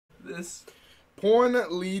this. Porn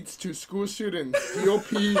leads to school shootings.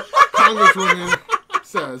 GOP Congresswoman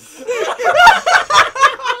says.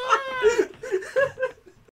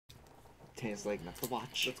 Tastes like not to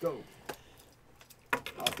watch. Let's go.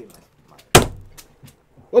 I'll be my.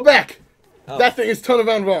 We're back. Oh. That thing is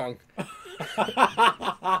turnaround wrong.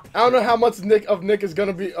 I don't know how much Nick is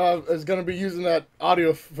gonna be using that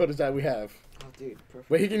audio footage that we have. Oh, dude, perfect.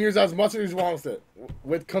 But he can use as much as he wants it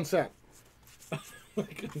with consent.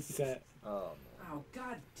 Consent. Oh, Oh,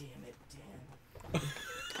 god damn it,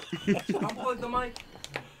 Dan. Unplug the mic.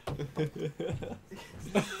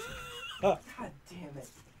 God damn it.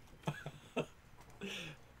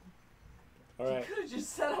 All right. You could have just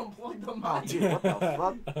said unplug the mic. oh, dude, what the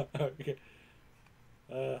fuck? Okay.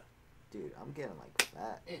 Dude, I'm getting like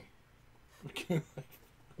fat.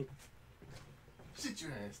 Sit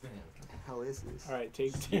your ass down. What the hell is this? All right,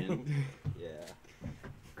 take 2. Yeah.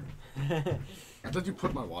 I thought you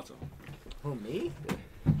put my watch on. Who, me?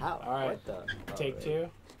 How? All right. What the? Take right. 2.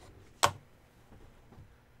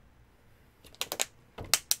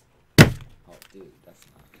 Oh, dude, that's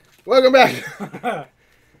Welcome back. not.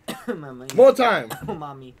 Mommy. More time. Oh,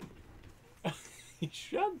 mommy.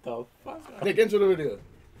 Shut the fuck up. Nick, into the video.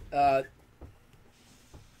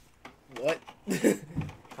 What?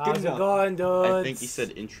 How's it enough. going, dude? I think he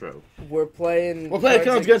said intro. We're playing. We're playing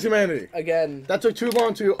Cards Against Humanity. Again. That took too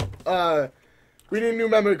long to. We need new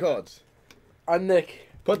memory cards. I'm Nick.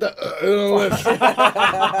 Put the in the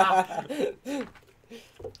list.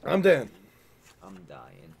 I'm Dan. I'm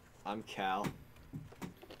dying. I'm Cal.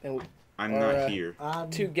 And I'm Or, not here.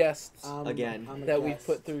 two guests Again. that we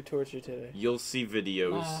put through torture today. You'll see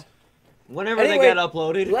videos. Whenever Anyway, they get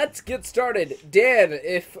uploaded. Let's get started. Dan,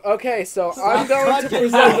 so I'm going to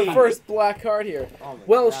present the first black card here. Oh my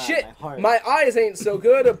Well, God, shit, my heart. my eyes ain't so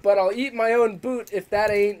good, but I'll eat my own boot if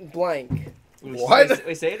that ain't blank. What?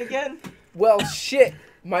 Wait, say it again? Well, shit,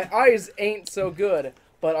 my eyes ain't so good,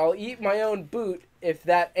 but I'll eat my own boot if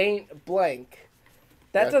that ain't blank.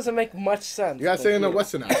 That Yeah. doesn't make much sense. You gotta say in a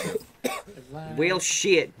Western accent. Well,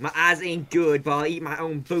 shit. My eyes ain't good, but I'll eat my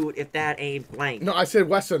own boot if that ain't blank. No, I said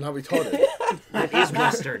Western, not retarded. That is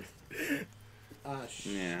Western.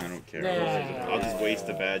 Yeah, I don't care. Yeah. I'll just waste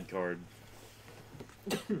a bad card.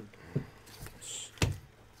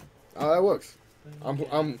 Oh, that works. I'm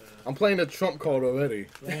playing the Trump card already.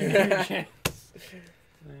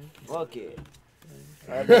 Fuck it.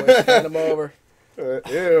 Alright, boys, hand them over.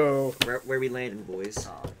 Ew. Where we landing, boys?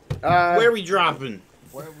 Where are we dropping?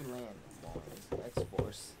 Where are we landing, boys?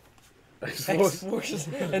 X-Force. X-Force.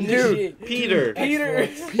 And Dude, Peter. Peter.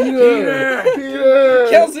 Peter.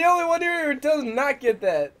 Kel's the only one here who does not get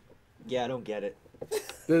that. Yeah, I don't get it.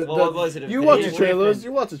 The- Well, the- what was it? You watch the Infinity trailers. War?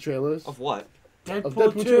 You watch the trailers. Of what? Deadpool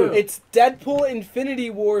Deadpool 2. 2. It's Deadpool Infinity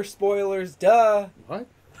War spoilers, duh. What?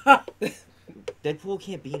 Deadpool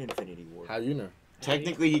can't be in Infinity War. How you know?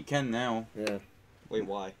 Technically, he can now. Yeah. Wait,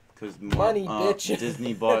 why? Because Money, bitch.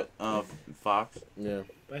 Disney bought Fox. Yeah.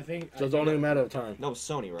 I think. So it's only a matter of time. No,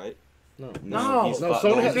 Sony, right? No. No. he's No, fi-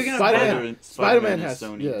 Sony well, has- he's Spider-Man- Spider-Man Spider-Man is has-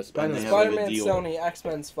 Sony. yeah, And Spider-Man- they have, like, a Spider-Man, deal. Sony,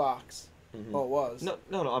 X-Men's Fox. Mhm. Oh, it was. No,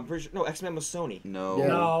 I'm pretty sure. No, X-Men was Sony. No. Yeah.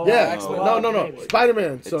 No. Yeah. X-Men. No. Maybe.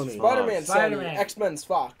 Spider-Man, It's Sony. Spider-Man, Sony, Spider-Man. X-Men's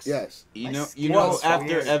Fox. Yes. You My know, skin was after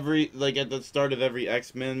weird. every, like at the start of every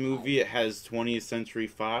X-Men movie, it has 20th Century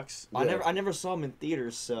Fox. Yeah. I never saw them in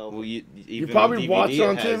theaters, so. Well, You even probably on watch it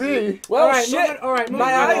on DVD, it has TV. it. Well, Alright, shit. moving- alright, My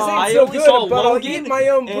moving eyes on. ain't I so only good, saw but I'll Logan eat my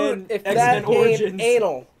own boot and if X-Men that Origins. ain't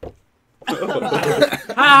anal.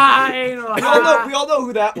 Ha! Anal. We all know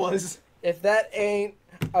who that was. If that ain't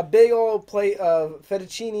a big old plate of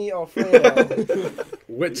fettuccine alfredo,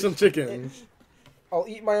 With some chicken. I'll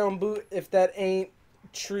eat my own boot if that ain't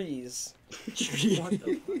trees.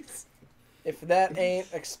 If that ain't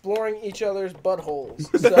exploring each other's buttholes.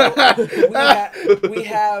 So we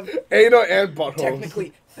have Anal and butthole.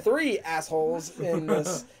 technically 3 assholes in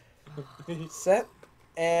this set,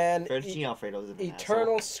 and Fettuccine Alfredo's an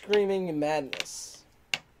eternal screaming madness.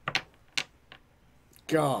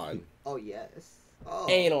 God. Oh, yes. Oh.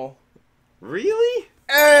 Anal. Really?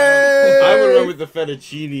 Hey! I would run with the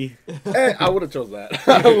fettuccine. Hey, I would have chose that.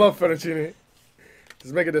 I love fettuccine.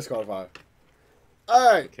 Just make it disqualified.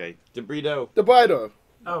 Alright. Okay, DeBrito. The burrito.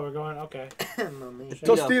 Oh, we're going. Okay. Mommy.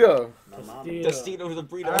 Tostito. My mommy. Tostito the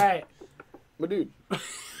burrito. All right. My dude.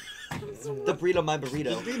 The burrito, my burrito.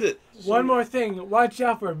 Just read it. One more thing. Watch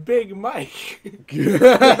out for Big Mike.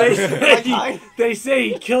 Oh They say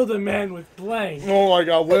he killed a man with blank. my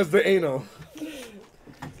god, where's the anal?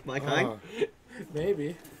 My kind.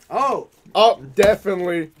 Maybe. Oh! Oh,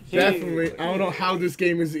 definitely. Definitely. I don't know how this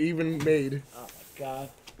game is even made. Oh my god.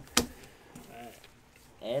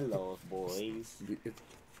 Hello, boys.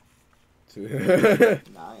 Nice.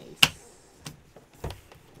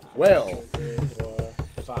 Well, 3, 4,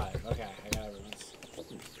 5. Okay, I got everyone's.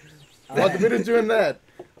 while the video's doing that,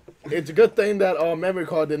 it's a good thing that our memory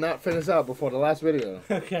card did not finish out before the last video.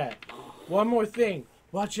 Okay. One more thing.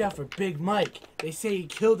 Watch out for Big Mike. They say he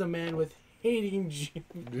killed a man with hating Jews.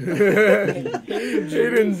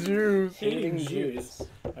 Hating Jews. Hating Jews.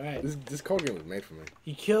 All right. This card game was made for me.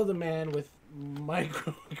 He killed a man with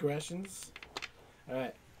microaggressions. All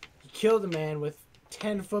right. He killed a man with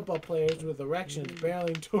 10 football players with erections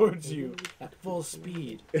barreling towards you at full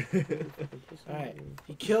speed. All right.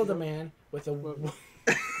 He killed a man with a woman's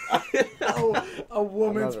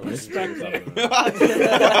Another one. perspective.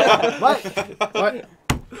 What?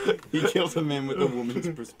 He kills a man with a woman's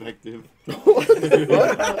perspective. He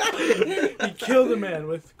killed a man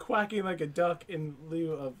with quacking like a duck in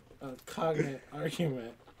lieu of a cognate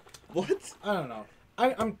argument. What? I don't know.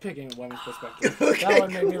 I'm picking a woman's perspective. That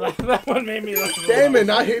one made me laugh. That one made me laugh. Damn it,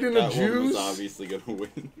 not hating the That one Jews. was obviously gonna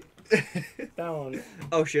win. That one.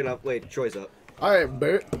 Oh shit! Up. Wait. Troy's up. All right,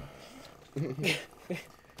 Bert.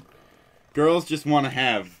 Girls just want to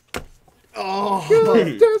have. Oh,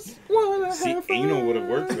 just wanna See, have anal fun. would have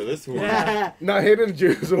worked for this one. Yeah. Not hating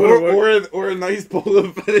Jews. Or a nice bowl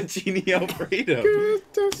of fettuccine alfredo. Girls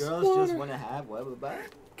just Girls just want to have what was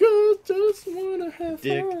that? Girls just wanna have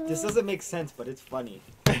Dick. fun. This doesn't make sense, but it's funny.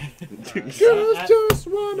 Girls just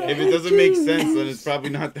wanna. If it have doesn't make Jews. sense, then it's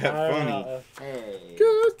probably not that funny. Hey.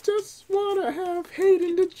 Girls just wanna have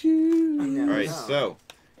hating the Jews. You All never right, know. so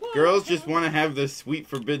girls just want to have the sweet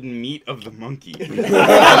forbidden meat of the monkey. Give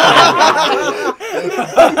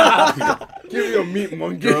me a meat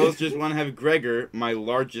monkey. Girls just want to have Gregor, my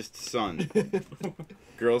largest son.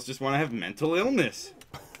 Girls just want to have mental illness.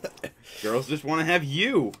 Girls just want to have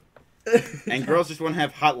you. And girls just want to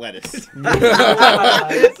have hot lettuce. Hot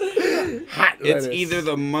It's lettuce. either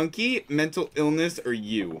the monkey, mental illness, or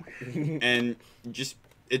you. And just,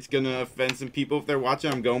 it's going to offend some people if they're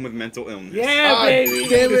watching. I'm going with mental illness. Yeah, Ah, baby.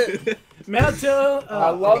 damn it. Mental. I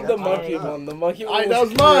love the okay, monkey that's one. The monkey Alright, one that was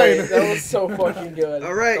was mine. great. That was so fucking good.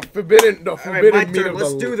 All right. The forbidden my meat turn. of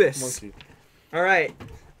Let's the do this. monkey. All right.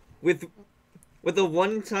 With a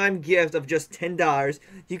one-time gift of just $10,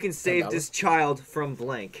 you can save $10? this child from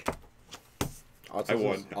blank. I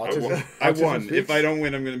won. Autism- I autism won. speaks? If I don't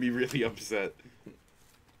win, I'm going to be really upset.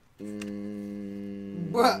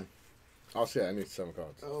 What? Oh shit, I need some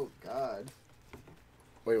cards. Oh God.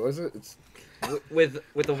 Wait, what is it? It's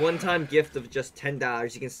With a one-time gift of just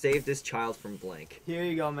 $10, you can save this child from blank. Here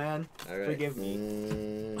you go, man. All right. Forgive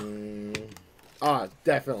me.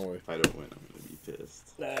 definitely. If I don't win, I'm going to be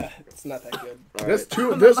pissed. Nah, it's not that good. There's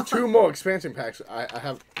two more expansion packs. I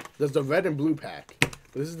have. There's the red and blue pack.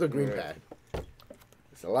 This is the green Alright. pack.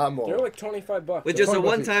 It's a lot more. They're like $25. With just a Talk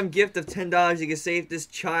about one-time gift of $10, you can save this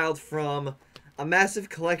child from a massive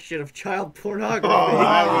collection of child pornography. Oh,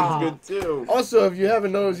 that one's good too. Also, if you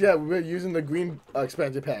haven't noticed yet, we're using the green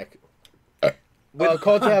expansion pack.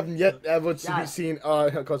 Cards haven't yet ever to be Yes. seen.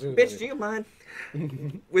 Cartoons. Bitch, do you mind?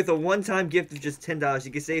 With a one-time gift of just $10,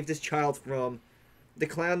 you can save this child from the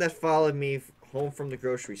clown that followed me home from the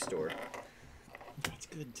grocery store. That's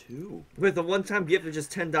good too. With a one-time gift of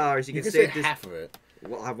just $10, you You can can say save this. half of it.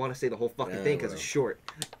 Well, I want to say the whole fucking Yeah, thing because well. it's short.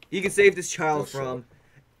 You can save this child Real from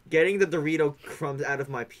getting the Dorito crumbs out of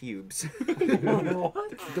my pubes. What?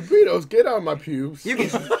 The burritos, get out of my pubes. You can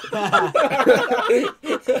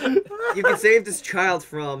you can save this child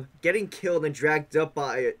from getting killed and dragged up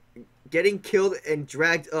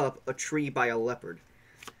a tree by a leopard.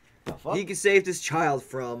 The fuck? You can save this child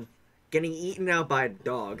from getting eaten out by a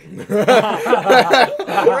dog.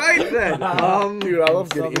 Right then. Dude, I love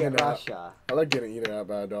getting Soviet eaten out. Russia. I like getting eaten out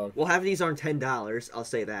by a dog. Well, half of these aren't $10. I'll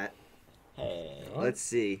say that. Hey. Let's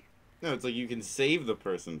see. No, it's like you can save the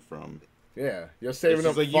person from. Yeah, you're It's saving just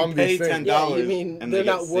up like you from pay these things. $10. Yeah, you mean and they're they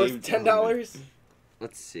get not worth saved from it. $10?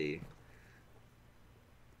 Let's see.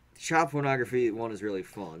 Child pornography one is really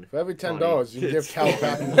fun. For every $10, you give Cal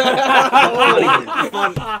back.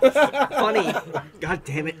 Funny. God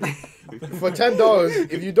damn it. For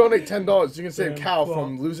 $10, if you donate $10, you can save Yeah, Cal well-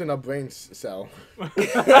 from losing a brain cell.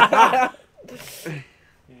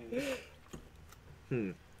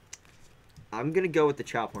 I'm gonna go with the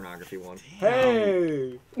child pornography one.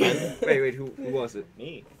 Hey. Wait, who was it?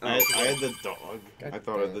 Me. I had the dog. I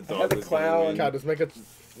thought the dog the was clown. gonna win. Cal, just make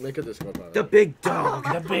a Discord about The it. big dog.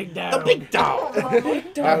 The big dog. The big dog. The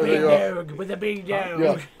big dog with a big dog.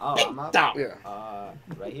 Yeah. Oh, I'm up. Yeah.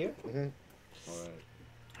 Right here.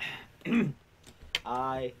 Mhm.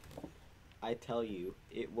 I tell you,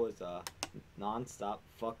 it was a non-stop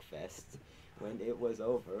fuck fest When it was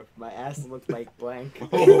over, my ass looked like blank.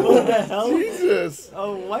 Oh, What the hell? Jesus.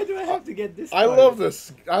 Oh, why do I have to get this? I part? love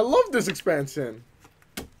this. I love this expansion.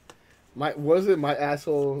 My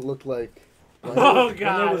asshole looked like. Oh When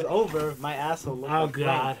it was god. over, my asshole looked Oh like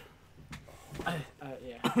god.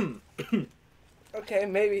 Yeah. Okay,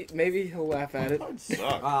 maybe he'll laugh at it.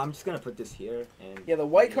 suck. I'm just gonna put this here and. Yeah, the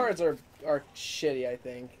white cards are shitty, I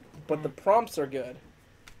think, but the prompts are good.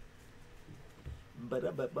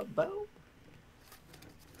 Ba-da-ba-ba-bo.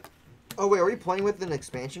 Oh wait, are we playing with an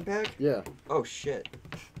expansion pack? Yeah. Oh shit.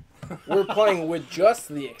 We're playing with just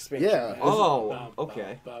the expansion. Yeah. pack. Oh,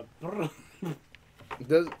 okay.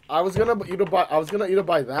 I was gonna either buy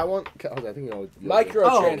that one. I think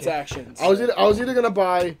Microtransactions. I was either gonna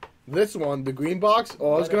buy this one, the green box,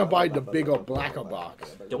 or I was gonna buy the bigger blacker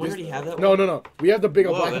box. Don't we already have that No, one? no, no. We have the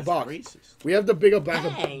bigger Whoa, blacker that's box. racist. We have the bigger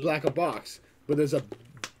Hey. blacker box, but there's the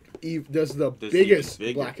There's biggest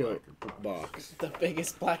even bigger blacker box. The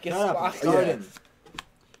biggest, blackest Shut up, box. Yeah. Garden.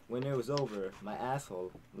 When it was over, my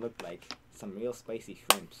asshole looked like some real spicy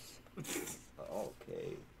shrimps.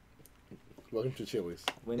 Okay. Welcome to Chili's.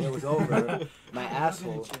 When it was over, my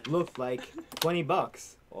asshole looked like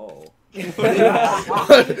 $20. Oh.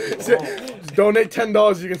 Donate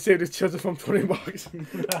 $10, you can save this children from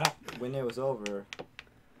 $20. When it was over,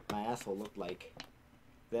 my asshole looked like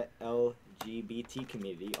the LGBT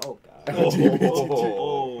community. Oh god.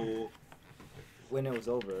 Oh. When it was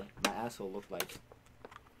over, my asshole looked like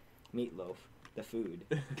meatloaf, the food.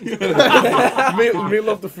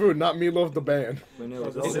 Meatloaf the food, not Meatloaf the band. When it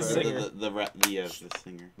was He's a over, singer. The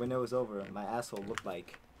singer. when it was over, my asshole looked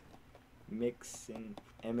like mixing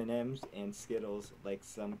M&Ms and Skittles like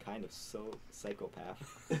some kind of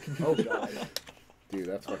psychopath. Oh god. Dude,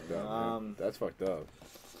 that's fucked up. Man. That's fucked up.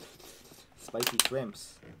 Spicy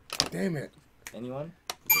shrimps. Damn it. Anyone?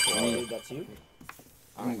 Dude, that's you?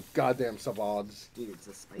 Goddamn subods. Dude, it's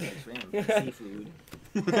a spicy shrimp. Seafood.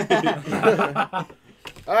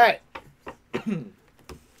 Alright. Oh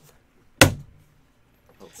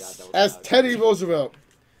god, that was As loud. Teddy Roosevelt,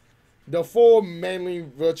 the four manly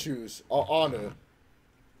virtues are honor,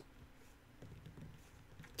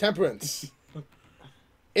 temperance,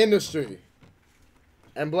 industry,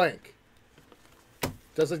 and blank.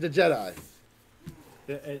 Just like the Jedi,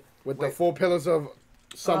 with the Wait. 4 pillars of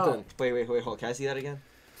something. Wait, hold on. Can I see that again?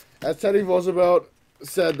 As Teddy Roosevelt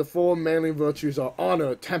said, the 4 manly virtues are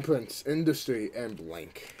honor, temperance, industry, and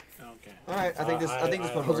blank. Okay. Alright, I think this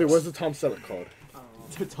one Jose, works. where's the Tom Selleck card?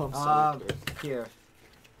 Tom Here.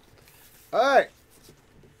 Alright.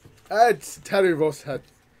 It's Teddy Roosevelt.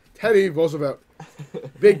 Teddy Roosevelt.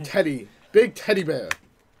 Big teddy bear.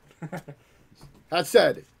 That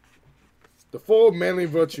said, the 4 manly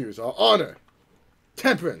virtues are honor,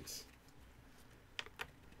 temperance,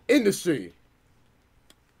 industry,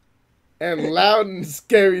 and loud and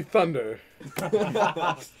scary thunder.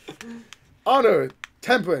 Honor,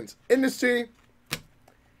 temperance, industry,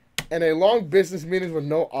 and a long business meeting with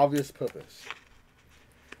no obvious purpose.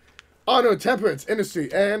 Honor, temperance,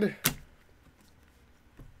 industry, and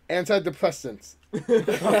antidepressants.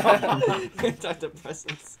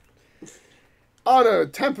 Antidepressants. Honor,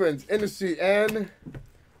 temperance, industry, and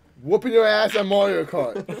whooping your ass at Mario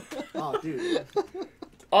Kart. Oh, dude.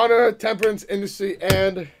 Honor, temperance, industry,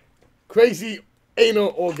 and crazy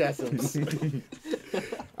anal orgasms.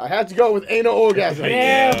 I had to go with anal orgasms.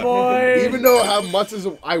 Yeah, boy. Even though how much as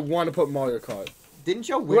I want to put Mario Kart. Didn't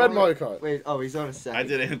you Who had win? Mario Kart? Wait, oh, he's on a second. I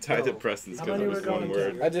did antidepressants How because many it were was going one to?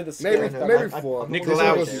 word. I did the Maybe score. maybe I- 4. I'm This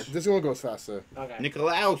Nicolaus. this one goes faster. Okay.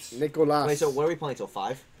 Nicolaus. Nicolas. Wait, so what are we playing till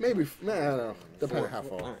 5? Maybe, man, I don't know. Depending on how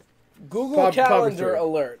far. Alright. Google Probably Calendar 3.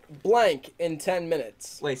 alert. Blank in 10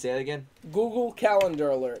 minutes. Wait, say that again? Google Calendar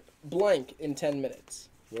alert. Blank in 10 minutes.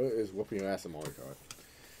 What is whooping your ass at Mario Kart?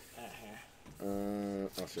 Oh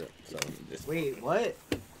shit. So, Wait, what?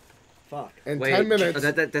 Fuck. in Wait, 10 minutes,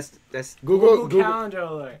 oh, that's Google Calendar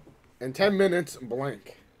alert. in 10 minutes,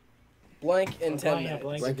 blank. Blank in 10 Blank, minutes.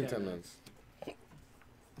 blank. Blank in 10 minutes.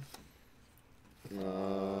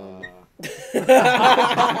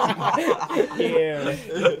 Here.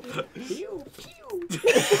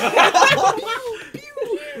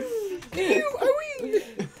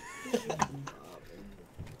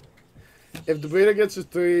 If the burrito gets to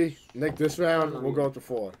 3, Nick, this round, we'll go up to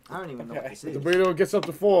 4. I don't even know what this If is. the burrito gets up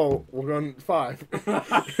to 4, we're going 5. Google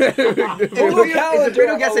If the Calendar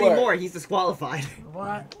Bruno gets any alert. more, he's disqualified.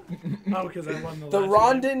 What? Oh, because I won the The last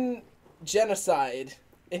Rondon genocide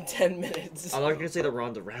in 10 minutes. I thought you were going to say the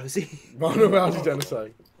Ronda Rousey. Ronda Rousey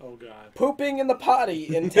genocide. game. Oh, God. Pooping in the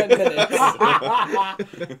potty in 10 minutes.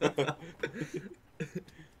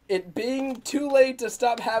 It being too late to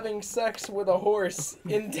stop having sex with a horse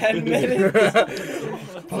in 10 minutes.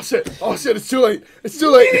 Oh shit! Oh shit! It's too late! It's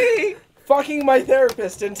too late! Fucking my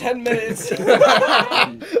therapist in 10 minutes.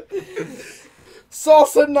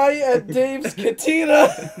 Salsa night at Dave's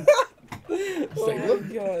Cantina. Oh my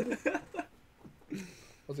god. I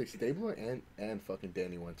was like, Stabler and fucking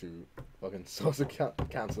Danny went to fucking social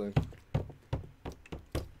counseling.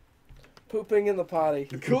 Pooping in the potty.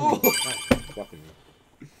 Cool. Fucking.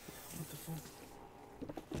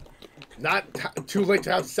 Not too late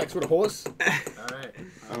to have sex with a horse? Alright.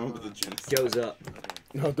 I don't know what the genesis. Goes up.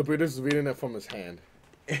 No, the British is reading it from his hand.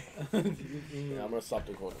 Yeah, I'm gonna stop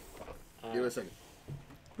the recording. Give it a second.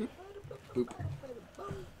 Boop.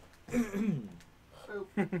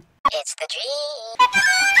 It's the dream.